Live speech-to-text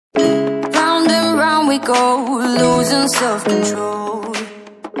we go, losing self-control.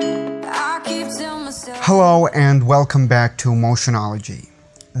 I keep telling myself. Hello and welcome back to Motionology.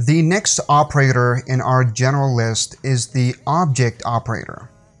 The next operator in our general list is the object operator,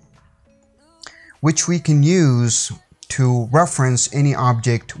 which we can use to reference any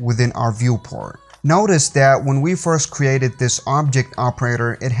object within our viewport. Notice that when we first created this object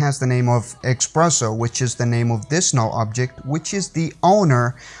operator, it has the name of Xpresso, which is the name of this null object, which is the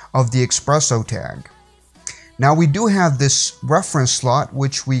owner of the Xpresso tag. Now we do have this reference slot,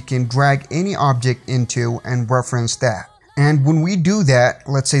 which we can drag any object into and reference that. And when we do that,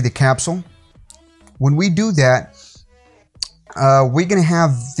 let's say the capsule, when we do that, we're going to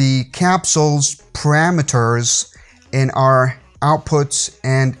have the capsule's parameters in our outputs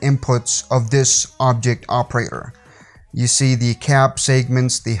and inputs of this object operator. You see the cap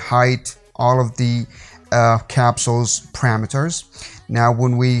segments, the height, all of the capsule's parameters. Now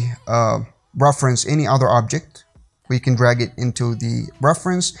when we reference any other object, we can drag it into the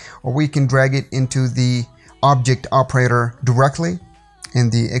reference, or we can drag it into the object operator directly in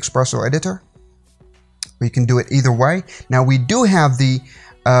the Xpresso editor. We can do it either way. Now we do have the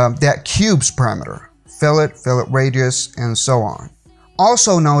that cube's parameter, fillet radius, and so on.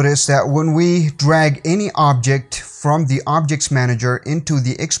 Also notice that when we drag any object from the objects manager into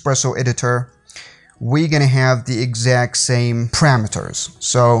the Xpresso editor, we're gonna have the exact same parameters.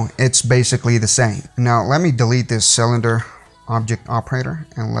 So it's basically the same. Now let me delete this cylinder object operator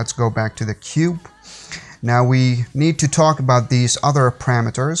and let's go back to the cube. Now we need to talk about these other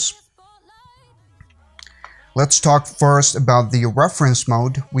parameters. Let's talk first about the reference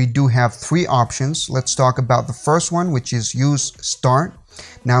mode. We do have three options. Let's talk about the first one, which is use start.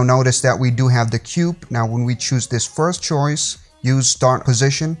 Now notice that we do have the cube. Now when we choose this first choice, use start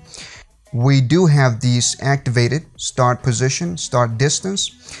position, we do have these activated: start position, start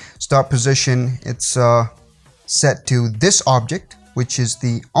distance. Start position, it's set to this object, which is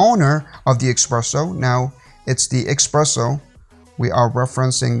the owner of the Xpresso. Now it's the Xpresso. We are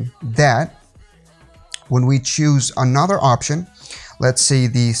referencing that. When we choose another option, let's say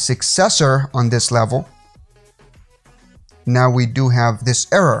the successor on this level, now we do have this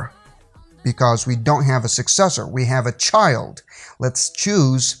error because we don't have a successor, we have a child. Let's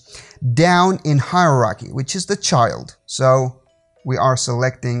choose down in hierarchy, which is the child. So we are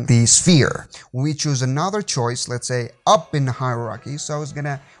selecting the sphere. When we choose another choice, let's say up in the hierarchy, so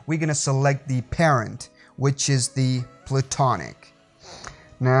we're gonna select the parent, which is the platonic.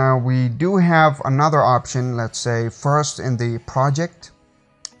 Now we do have another option. Let's say first in the project,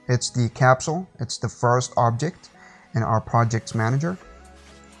 it's the capsule. It's the first object in our projects manager.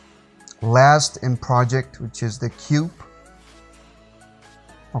 Last in project, which is the cube.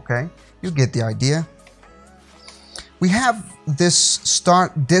 Okay, you get the idea. We have this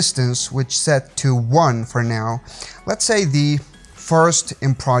start distance, which set to 1 for now. Let's say the first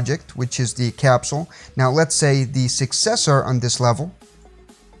in project, which is the capsule. Now let's say the successor on this level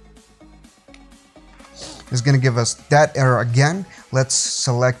is going to give us that error again. Let's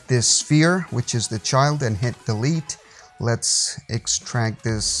select this sphere, which is the child, and hit delete. Let's extract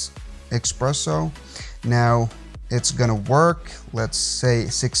this Xpresso. Now it's going to work. Let's say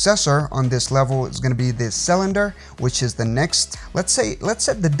successor on this level is going to be this cylinder, which is the next. Let's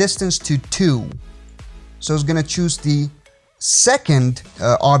set the distance to 2. So it's going to choose the second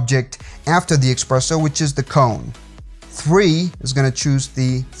object after the Xpresso, which is the cone. 3 is going to choose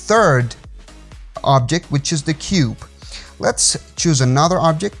the third object, which is the cube. Let's choose another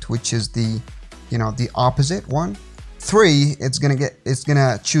object, which is the the opposite one. 3, it's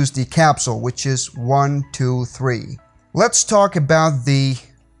gonna choose the capsule, which is 1, 2, 3. Let's talk about the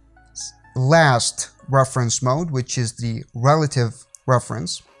last reference mode, which is the relative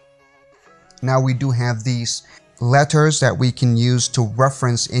reference. Now we do have these letters that we can use to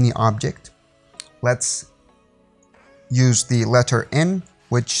reference any object. Let's use the letter N,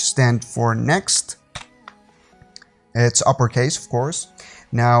 which stands for next. It's uppercase, of course.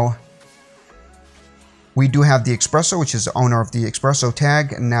 Now we do have the Xpresso, which is the owner of the Xpresso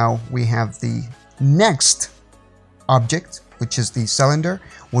tag. And now we have the next object, which is the cylinder.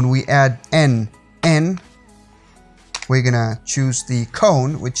 When we add N, we're gonna choose the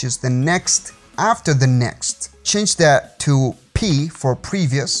cone, which is the next after the next. Change that to P for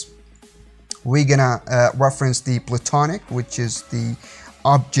previous. We're gonna reference the platonic, which is the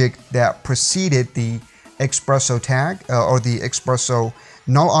object that preceded the Xpresso tag, or the Xpresso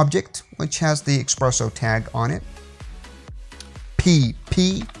null object, which has the Xpresso tag on it.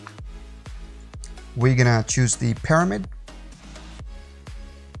 PP, we're gonna choose the pyramid.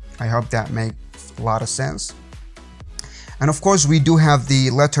 I hope that makes a lot of sense. And of course, we do have the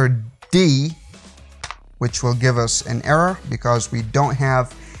letter D, which will give us an error because we don't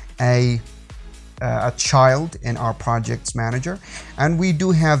have a child in our projects manager. And we do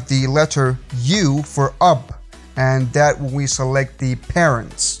have the letter U for up, and that when we select the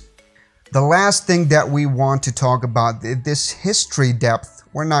parents. The last thing that we want to talk about, this history depth,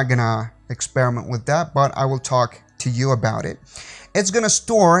 we're not gonna experiment with that, but I will talk to you about it. It's gonna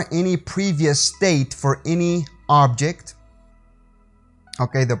store any previous state for any object.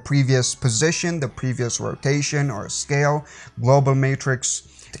 Okay, the previous position, the previous rotation or scale, global matrix,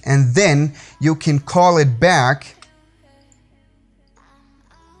 and then you can call it back.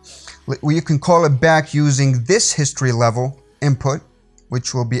 You can call it back using this history level input,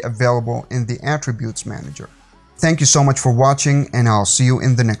 which will be available in the Attributes Manager. Thank you so much for watching, and I'll see you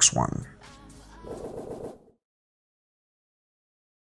in the next one.